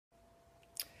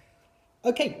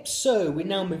Okay, so we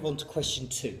now move on to question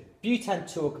 2.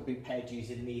 Butan-2 can be prepared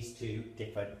using these two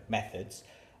different methods.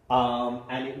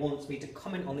 And it wants me to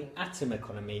comment on the atom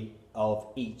economy of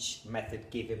each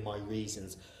method given my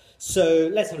reasons.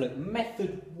 So let's have a look.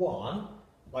 Method 1,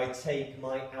 I take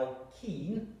my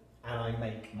alkene and I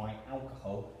make my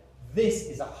alcohol. This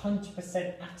is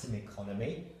 100% atom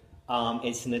economy.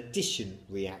 It's an addition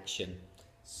reaction.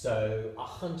 So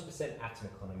 100% atom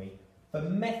economy. For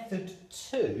method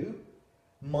 2,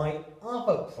 my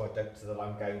other product that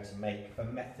I'm going to make for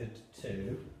method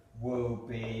 2 will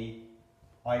be,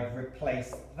 I've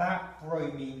replaced that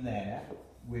bromine there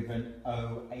with an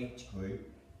OH group.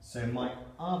 So my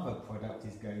other product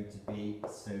is going to be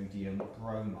sodium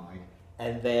bromide,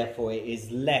 and therefore it is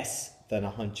less than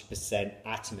 100%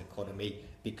 atom economy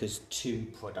because 2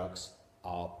 products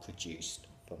are produced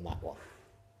from that one.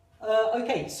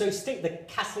 Okay, so state the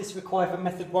catalyst required for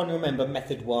method 1. Remember,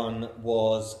 method 1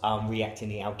 was reacting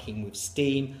the alkene with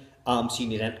steam. So you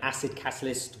need an acid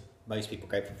catalyst. Most people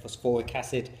go for phosphoric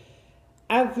acid.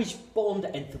 Average bond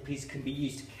enthalpies can be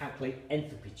used to calculate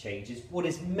enthalpy changes. What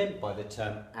is meant by the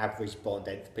term average bond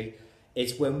enthalpy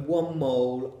is when 1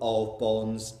 mole of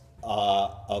bonds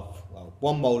 1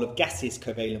 mole of gaseous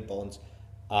covalent bonds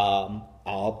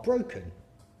are broken.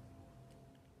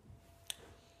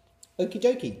 Okie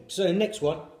dokie. So next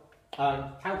one,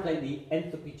 calculate the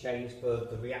enthalpy change for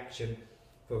the reaction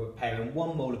for preparing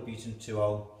 1 mole of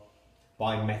butan-2-ol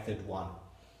by method 1.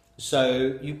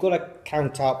 So you've got to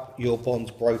count up your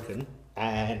bonds broken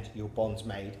and your bonds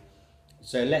made.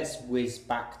 So let's whiz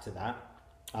back to that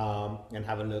and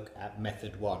have a look at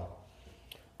method 1.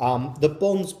 The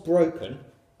bonds broken,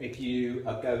 if you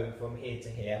are going from here to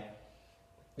here,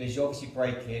 is you're obviously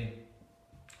breaking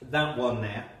that one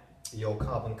there, your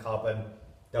carbon-carbon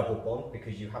double bond,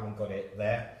 because you haven't got it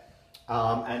there,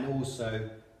 and also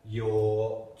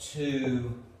your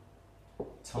 2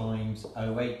 times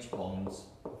OH bonds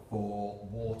for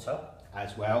water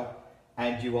as well,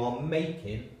 and you are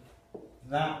making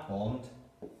that bond,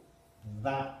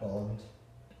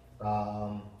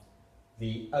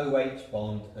 the OH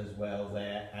bond as well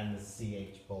there, and the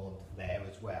CH bond there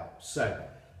as well. So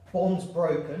bonds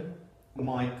broken,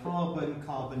 my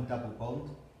carbon-carbon double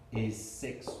bond is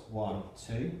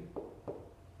 612.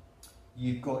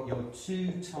 You've got your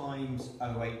 2 times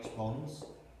OH bonds,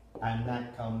 and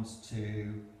that comes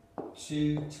to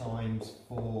 2 times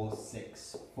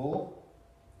 464.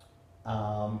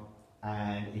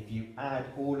 And if you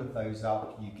add all of those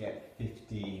up, you get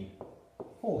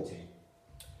 1540.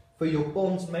 For your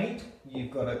bonds made,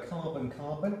 you've got a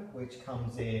carbon-carbon, which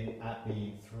comes in at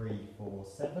the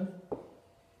 347.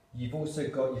 You've also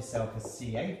got yourself a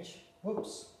CH,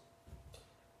 whoops,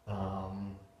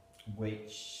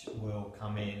 which will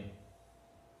come in,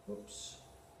 whoops,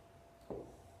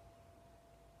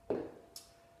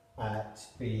 at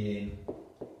being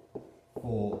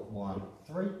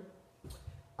 413.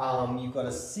 You've got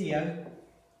a CO,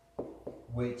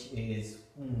 which is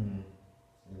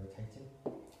irritating,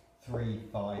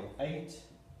 358.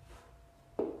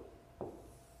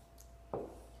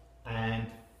 And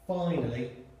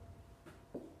finally,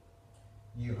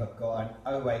 you have got an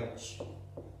OH,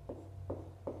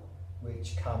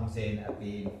 which comes in at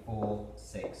being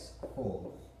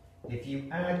 464. If you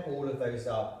add all of those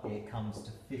up, it comes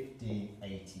to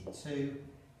 1582,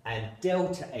 and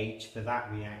delta H for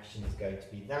that reaction is going to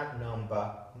be that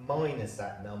number minus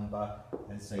that number,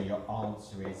 and so your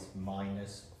answer is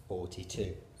minus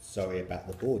 42. Sorry about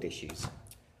the board issues.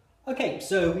 Okay,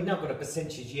 so we've now got a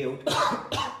percentage yield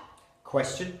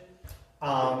question.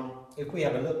 If we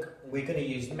have a look, we're going to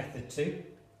use method 2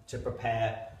 to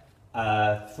prepare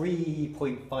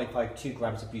 3.552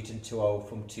 grams of butan-2-ol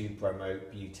from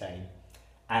 2-bromobutane,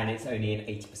 and it's only an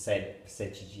 80%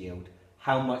 percentage yield.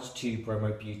 How much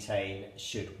 2-bromobutane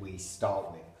should we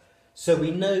start with? So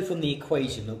we know from the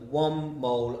equation that 1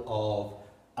 mole of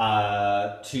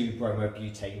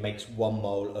 2-bromobutane makes 1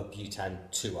 mole of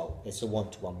butan-2-ol. It's a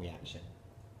 1-to-1 reaction.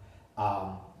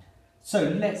 So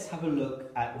let's have a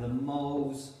look at the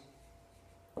moles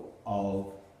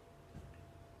of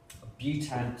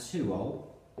butan-2-ol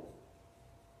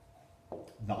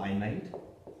that I made,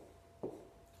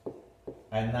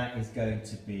 and that is going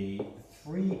to be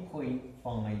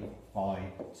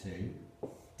 3.552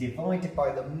 divided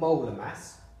by the molar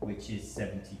mass, which is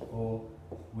 74,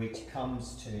 which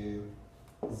comes to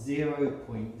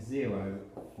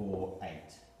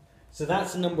 0.048. So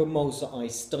that's the number of moles that I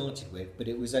started with, but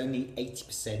it was only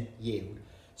 80% yield.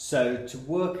 So to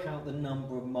work out the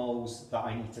number of moles that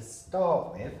I need to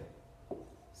start with,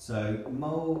 so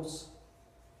moles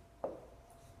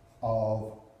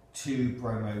of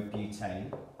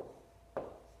 2-bromobutane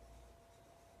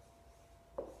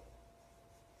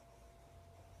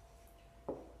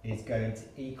is going to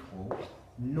equal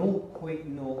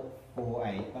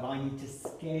 0.048, but I need to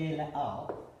scale it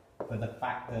up for the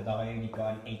fact that I only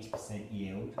got an 80%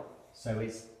 yield. So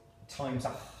it's times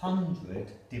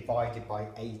 100 divided by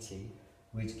 80,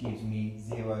 which gives me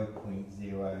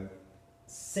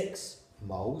 0.06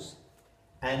 moles.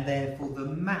 And therefore the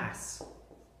mass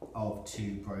of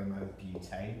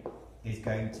 2-bromobutane is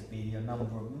going to be your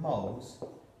number of moles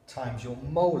times your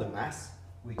molar mass,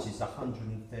 which is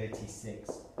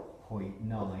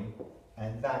 136.9,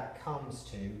 and that comes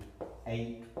to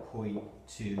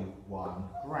 8.21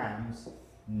 grams,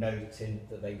 noting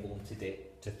that they wanted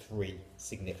it to 3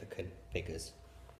 significant figures.